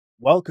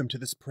Welcome to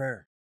this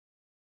prayer.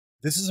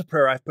 This is a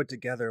prayer I've put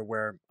together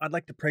where I'd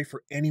like to pray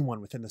for anyone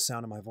within the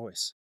sound of my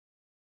voice.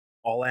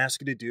 All I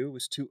ask you to do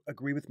is to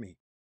agree with me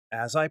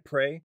as I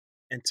pray,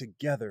 and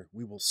together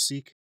we will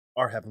seek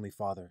our Heavenly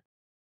Father.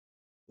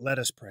 Let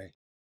us pray.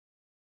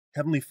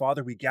 Heavenly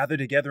Father, we gather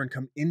together and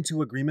come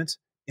into agreement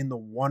in the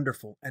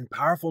wonderful and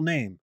powerful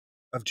name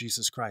of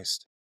Jesus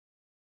Christ.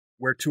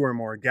 Where two or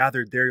more are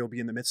gathered, there you'll be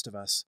in the midst of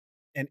us,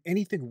 and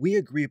anything we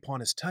agree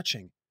upon as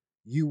touching,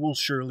 you will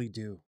surely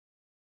do.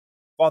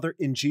 Father,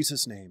 in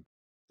Jesus' name,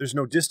 there's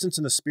no distance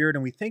in the Spirit,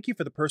 and we thank you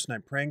for the person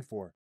I'm praying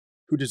for,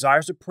 who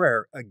desires a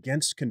prayer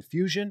against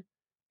confusion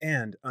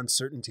and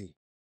uncertainty.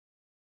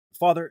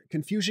 Father,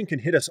 confusion can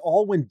hit us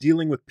all when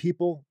dealing with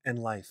people and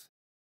life.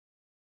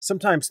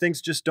 Sometimes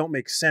things just don't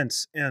make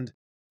sense, and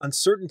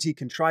uncertainty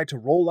can try to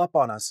roll up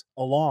on us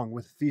along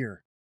with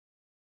fear.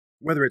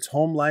 Whether it's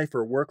home life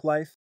or work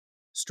life,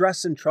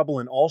 stress and trouble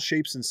in all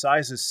shapes and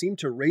sizes seem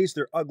to raise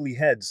their ugly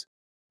heads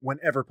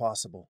whenever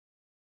possible.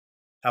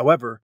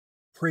 However,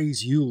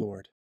 praise you,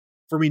 Lord,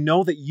 for we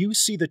know that you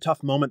see the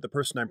tough moment the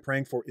person I'm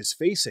praying for is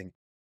facing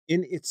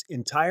in its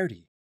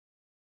entirety.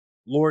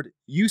 Lord,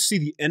 you see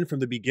the end from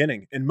the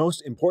beginning, and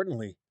most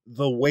importantly,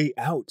 the way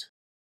out.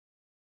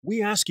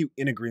 We ask you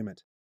in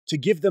agreement to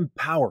give them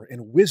power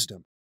and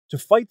wisdom to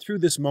fight through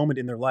this moment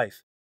in their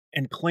life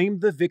and claim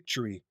the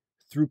victory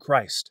through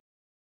Christ.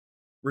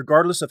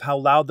 Regardless of how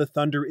loud the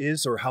thunder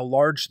is or how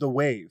large the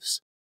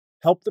waves,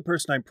 help the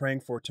person I'm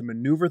praying for to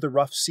maneuver the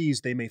rough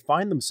seas they may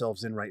find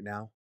themselves in right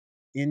now,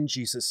 in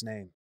Jesus'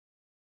 name.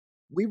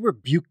 We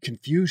rebuke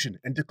confusion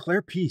and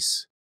declare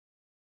peace.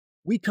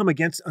 We come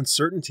against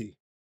uncertainty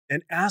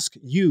and ask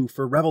you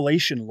for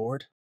revelation,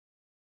 Lord.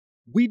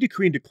 We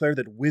decree and declare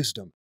that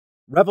wisdom,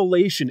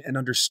 revelation, and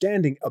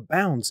understanding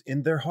abounds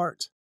in their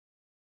heart.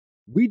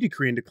 We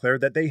decree and declare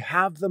that they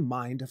have the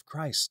mind of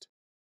Christ.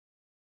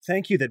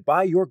 Thank you that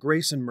by your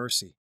grace and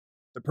mercy,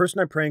 the person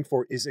I'm praying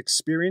for is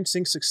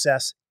experiencing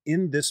success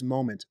in this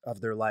moment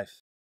of their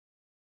life.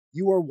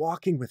 You are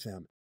walking with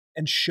them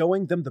and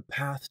showing them the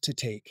path to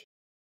take.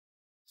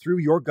 Through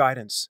your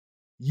guidance,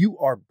 you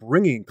are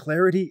bringing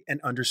clarity and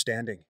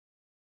understanding.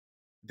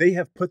 They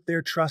have put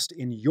their trust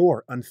in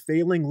your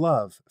unfailing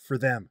love for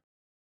them.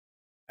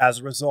 As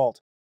a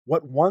result,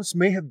 what once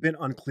may have been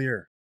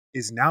unclear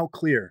is now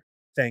clear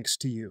thanks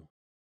to you.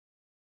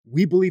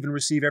 We believe and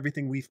receive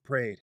everything we've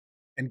prayed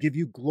and give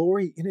you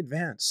glory in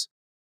advance,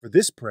 for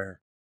this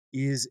prayer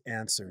is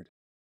answered.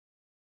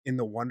 In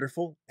the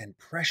wonderful and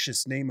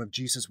precious name of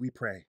Jesus we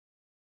pray.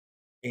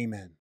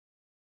 Amen.